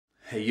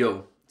Hey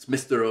yo, it's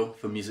Mr. O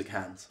from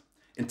MUSICHANDS.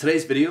 In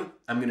today's video,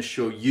 I'm going to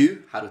show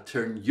you how to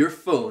turn your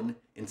phone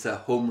into a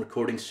home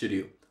recording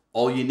studio.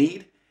 All you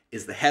need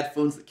is the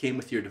headphones that came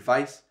with your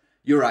device,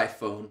 your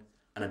iPhone,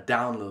 and a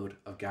download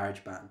of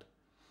GarageBand.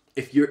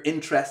 If you're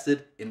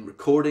interested in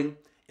recording,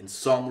 in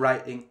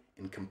songwriting,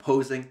 in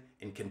composing,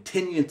 in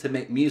continuing to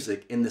make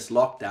music in this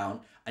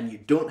lockdown, and you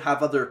don't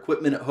have other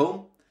equipment at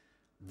home,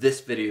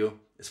 this video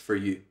is for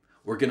you.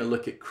 We're going to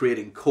look at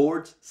creating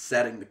chords,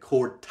 setting the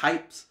chord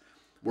types.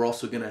 We're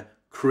also going to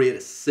create a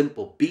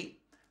simple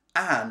beat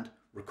and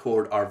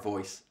record our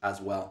voice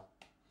as well.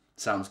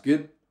 Sounds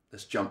good?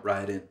 Let's jump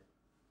right in.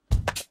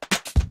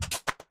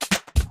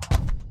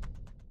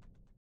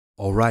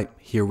 All right,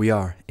 here we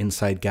are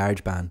inside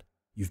GarageBand.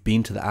 You've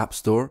been to the App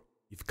Store,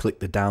 you've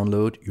clicked the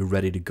download, you're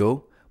ready to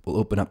go. We'll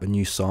open up a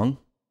new song.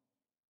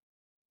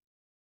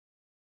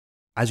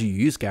 As you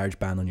use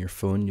GarageBand on your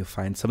phone, you'll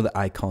find some of the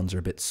icons are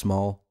a bit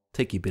small.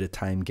 Take you a bit of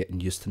time getting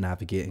used to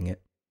navigating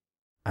it.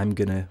 I'm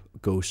going to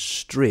go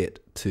straight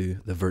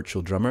to the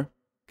virtual drummer.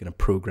 I'm going to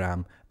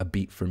program a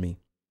beat for me.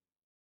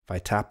 If I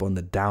tap on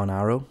the down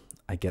arrow,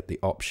 I get the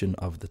option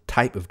of the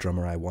type of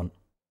drummer I want.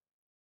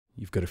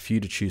 You've got a few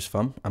to choose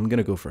from. I'm going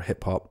to go for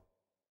hip hop.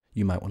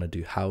 You might want to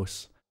do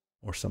house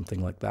or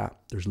something like that.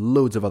 There's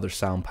loads of other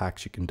sound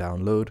packs you can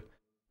download.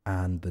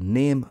 And the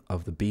name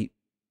of the beat,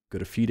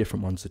 got a few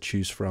different ones to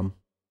choose from.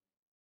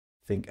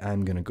 I think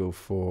I'm going to go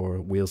for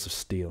Wheels of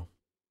Steel.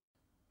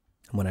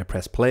 And when I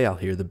press play, I'll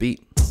hear the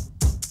beat.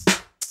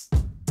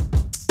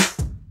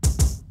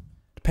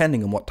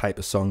 Depending on what type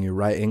of song you're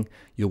writing,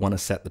 you'll want to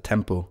set the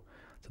tempo.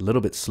 It's a little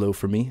bit slow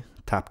for me.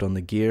 Tapped on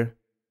the gear.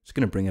 Just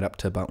going to bring it up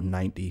to about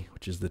 90,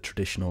 which is the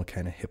traditional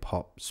kind of hip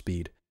hop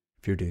speed.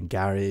 If you're doing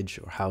garage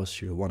or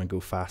house, you'll want to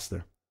go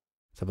faster.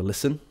 Let's have a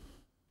listen.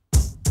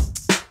 I'm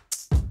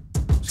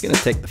just going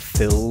to take the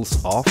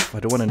fills off.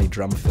 I don't want any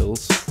drum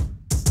fills.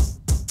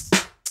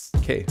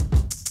 Okay,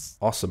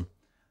 awesome.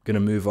 I'm going to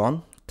move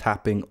on,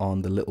 tapping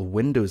on the little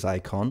Windows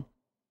icon,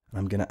 and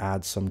I'm going to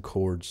add some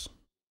chords.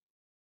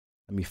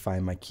 Let me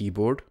find my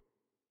keyboard,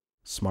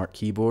 smart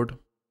keyboard,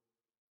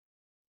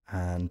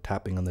 and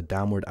tapping on the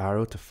downward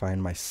arrow to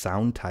find my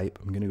sound type.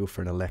 I'm going to go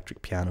for an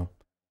electric piano.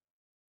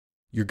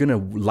 You're going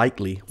to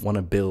likely want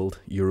to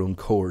build your own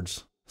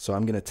chords. So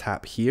I'm going to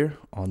tap here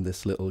on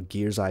this little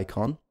gears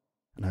icon,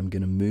 and I'm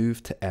going to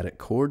move to edit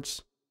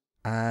chords,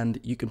 and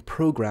you can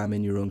program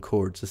in your own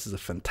chords. This is a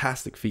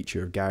fantastic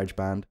feature of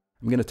GarageBand.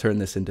 I'm going to turn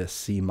this into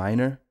C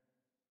minor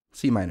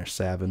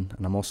 7,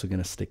 and I'm also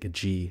going to stick a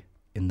G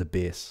in the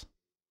bass.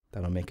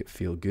 That'll make it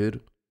feel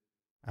good.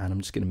 And I'm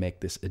just going to make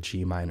this a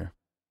G minor.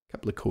 A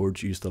couple of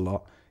chords used a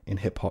lot in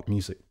hip hop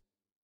music.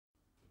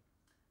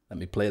 Let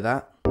me play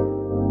that.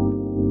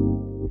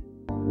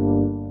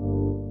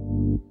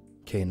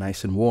 Okay,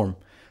 nice and warm.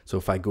 So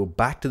if I go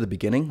back to the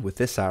beginning with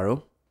this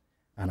arrow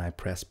and I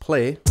press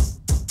play.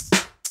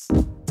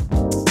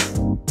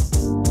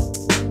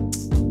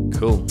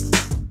 Cool.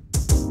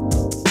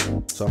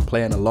 So I'm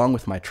playing along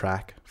with my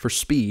track. For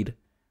speed,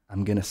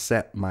 I'm going to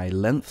set my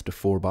length to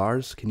 4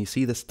 bars. Can you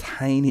see this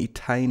tiny,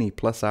 tiny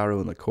plus arrow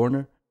in the corner?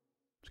 I'm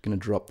just going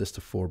to drop this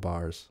to 4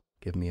 bars.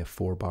 Give me a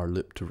 4-bar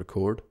loop to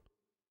record.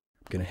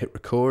 I'm going to hit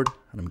record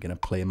and I'm going to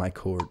play my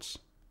chords.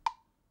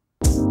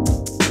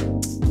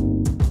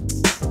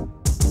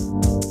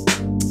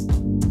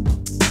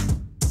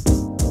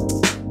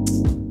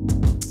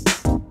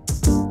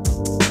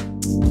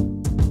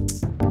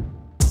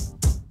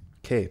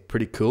 Okay,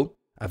 pretty cool.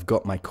 I've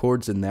got my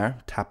chords in there,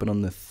 tapping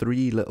on the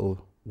 3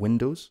 little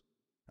windows,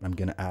 and I'm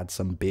going to add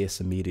some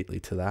bass immediately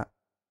to that.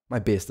 My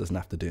bass doesn't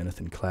have to do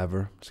anything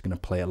clever. I'm just going to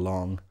play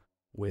along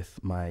with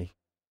my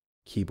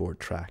keyboard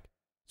track.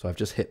 So I've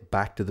just hit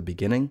back to the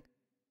beginning.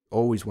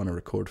 Always want to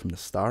record from the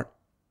start.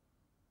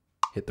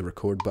 Hit the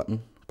record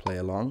button, play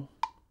along.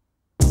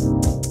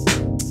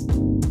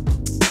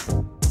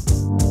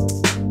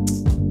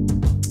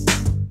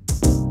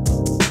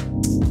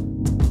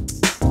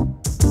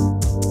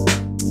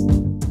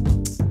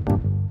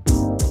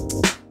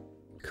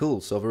 Cool,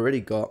 so I've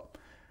already got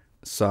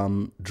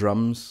some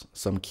drums,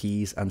 some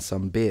keys, and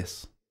some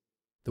bass.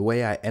 The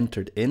way I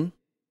entered in,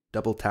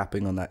 double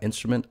tapping on that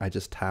instrument, I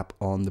just tap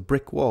on the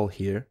brick wall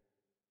here,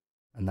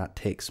 and that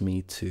takes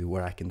me to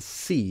where I can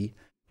see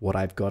what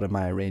I've got in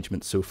my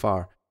arrangement so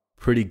far.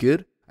 Pretty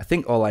good. I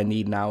think all I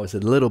need now is a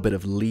little bit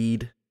of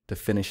lead to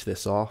finish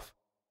this off.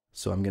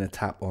 So I'm going to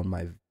tap on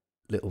my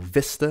little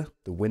vista,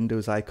 the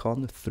Windows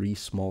icon, the 3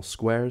 small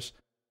squares.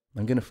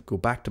 I'm going to go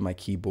back to my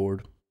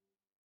keyboard.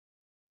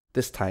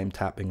 This time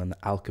tapping on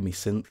the Alchemy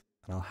synth,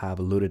 and I'll have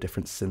a load of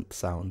different synth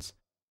sounds.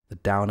 The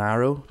down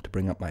arrow to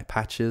bring up my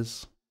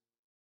patches.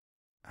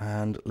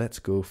 And let's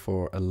go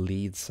for a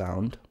lead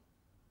sound.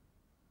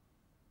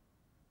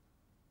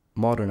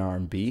 Modern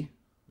R&B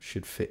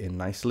should fit in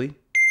nicely.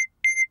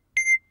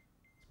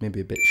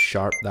 Maybe a bit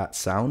sharp, that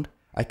sound.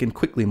 I can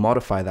quickly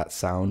modify that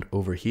sound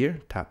over here,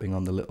 tapping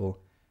on the little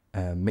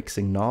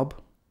mixing knob.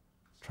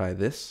 Try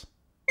this.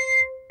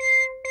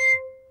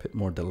 Put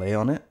more delay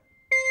on it.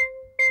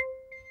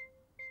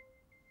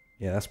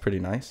 Yeah, that's pretty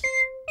nice.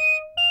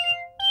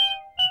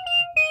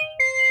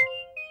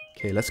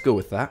 Okay, let's go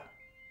with that.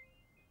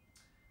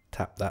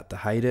 Tap that to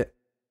hide it.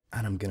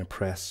 And I'm going to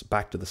press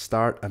back to the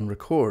start and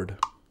record.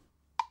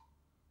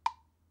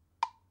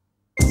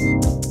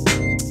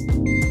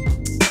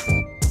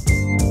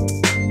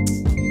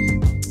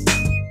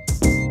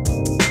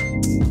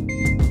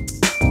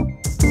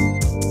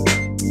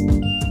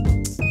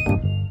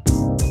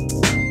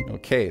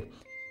 Okay,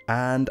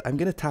 and I'm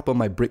going to tap on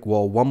my brick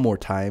wall one more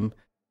time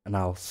and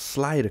I'll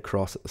slide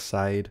across at the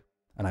side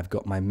and I've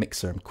got my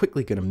mixer. I'm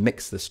quickly going to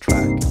mix this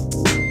track.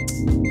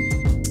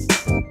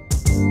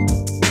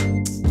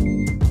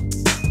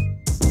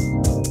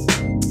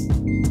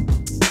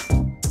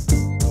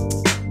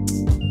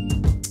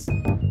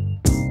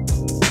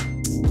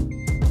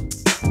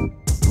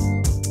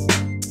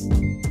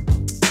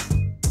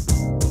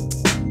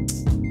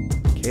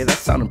 Okay, that's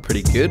sounding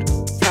pretty good.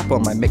 Tap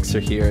on my mixer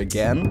here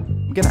again.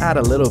 I'm gonna add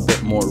a little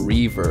bit more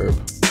reverb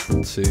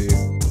to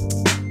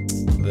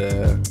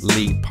the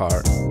lead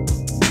part.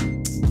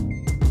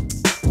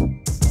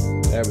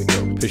 There we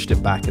go, pushed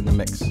it back in the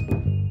mix.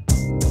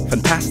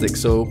 Fantastic,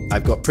 so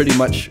I've got pretty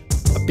much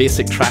a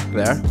basic track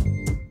there.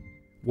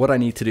 What I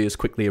need to do is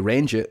quickly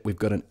arrange it. We've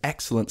got an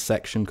excellent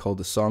section called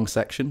the song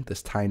section,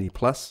 this tiny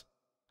plus.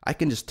 I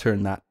can just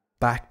turn that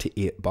back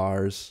to 8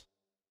 bars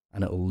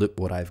and it'll loop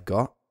what I've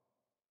got.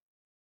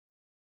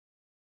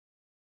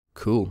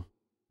 Cool.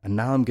 And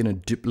now I'm going to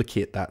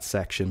duplicate that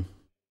section.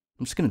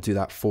 I'm just going to do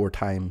that 4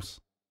 times.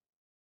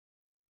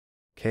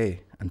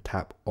 Okay, and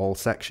tap all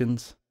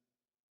sections.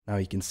 Now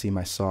you can see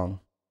my song.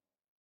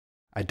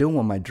 I don't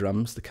want my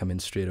drums to come in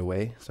straight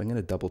away, so I'm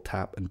going to double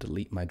tap and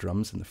delete my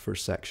drums in the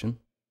first section.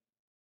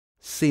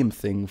 Same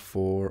thing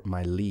for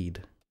my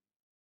lead.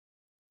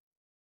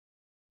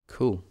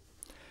 Cool.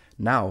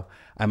 Now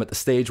I'm at the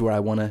stage where I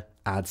want to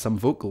add some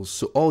vocals.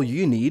 So all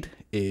you need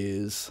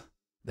is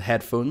the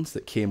headphones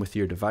that came with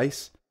your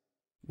device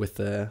with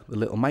the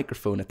little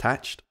microphone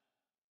attached,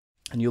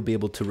 and you'll be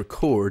able to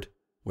record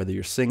whether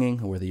you're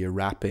singing or whether you're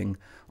rapping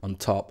on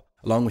top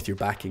along with your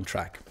backing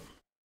track.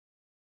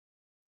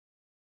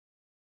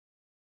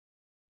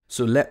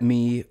 So let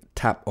me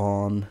tap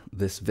on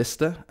this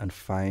vista and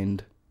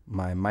find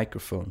my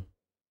microphone.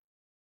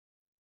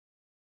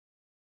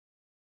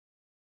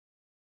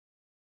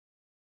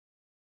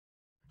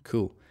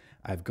 Cool.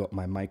 I've got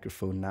my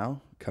microphone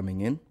now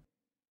coming in.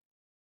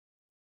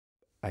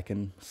 I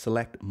can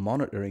select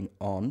monitoring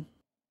on,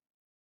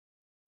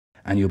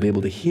 and you'll be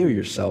able to hear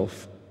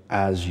yourself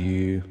as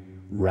you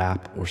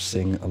rap or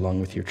sing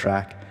along with your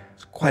track.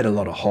 There's quite a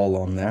lot of hall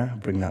on there.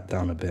 Bring that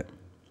down a bit.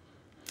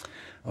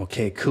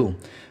 Okay, cool.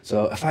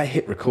 So if I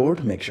hit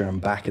record, make sure I'm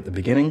back at the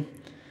beginning,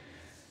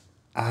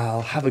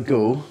 I'll have a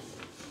go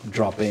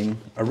dropping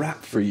a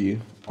rap for you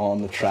on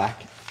the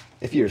track.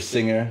 If you're a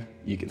singer,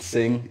 you can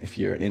sing. If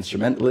you're an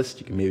instrumentalist,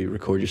 you can maybe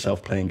record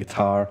yourself playing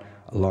guitar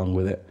along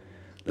with it.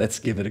 Let's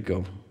give it a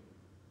go.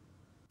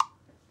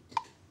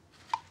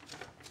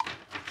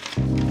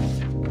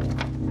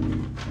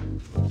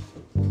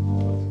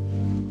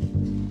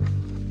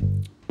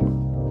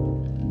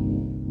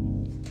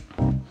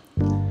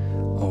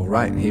 All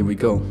right, here we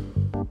go.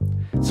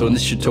 So in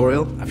this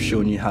tutorial, I've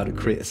shown you how to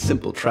create a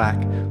simple track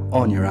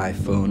on your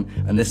iPhone,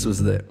 and this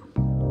was it.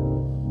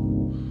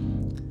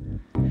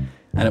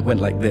 And it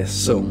went like this.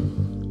 So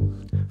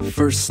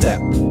first step,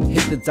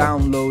 hit the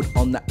download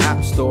on the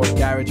App Store,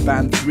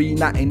 GarageBand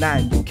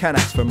 $3.99. You can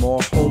ask for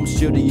more. Home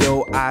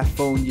studio,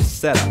 iPhone, you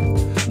set up.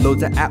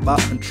 Load the app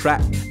up and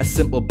track a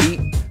simple beat.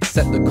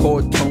 Set the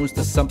chord tones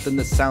to something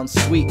that sounds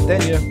sweet.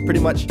 Then you're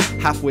pretty much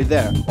halfway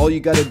there. All you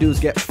gotta do is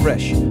get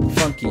fresh,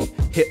 funky,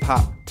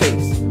 hip-hop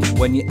taste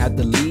when you add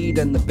the lead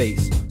and the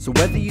bass. So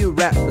whether you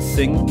rap or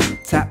sing,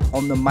 tap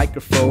on the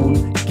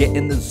microphone, get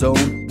in the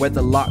zone.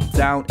 Whether locked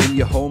down in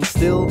your home,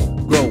 still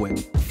growing,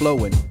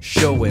 flowing,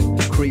 showing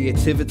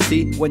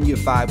creativity when you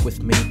vibe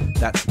with me.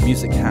 That's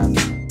MUSICHANDS.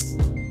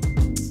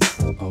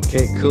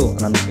 Okay, cool.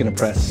 And I'm just gonna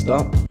press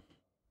stop.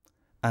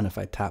 And if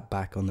I tap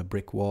back on the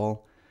brick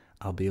wall,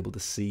 I'll be able to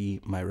see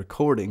my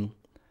recording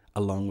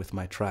along with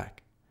my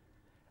track.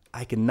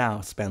 I can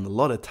now spend a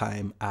lot of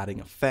time adding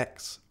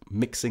effects,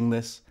 mixing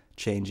this,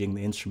 changing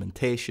the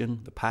instrumentation,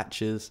 the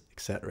patches,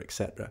 etc.,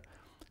 etc.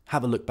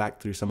 Have a look back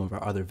through some of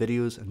our other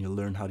videos and you'll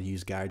learn how to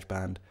use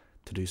GarageBand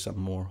to do some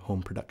more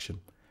home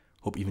production.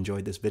 Hope you've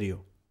enjoyed this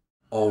video.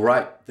 All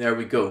right, there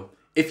we go.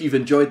 If you've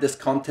enjoyed this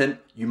content,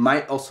 you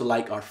might also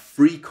like our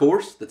free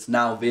course that's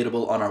now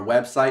available on our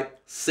website,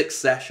 6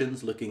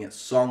 sessions looking at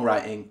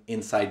songwriting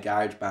inside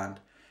GarageBand.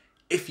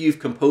 If you've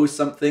composed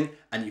something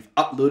and you've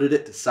uploaded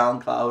it to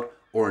SoundCloud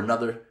or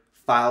another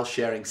file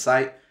sharing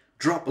site,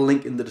 drop a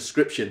link in the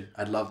description.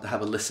 I'd love to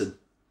have a listen.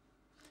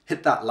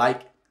 Hit that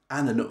like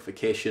and the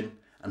notification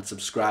and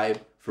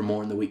subscribe for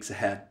more in the weeks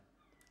ahead.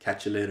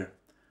 Catch you later.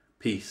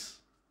 Peace.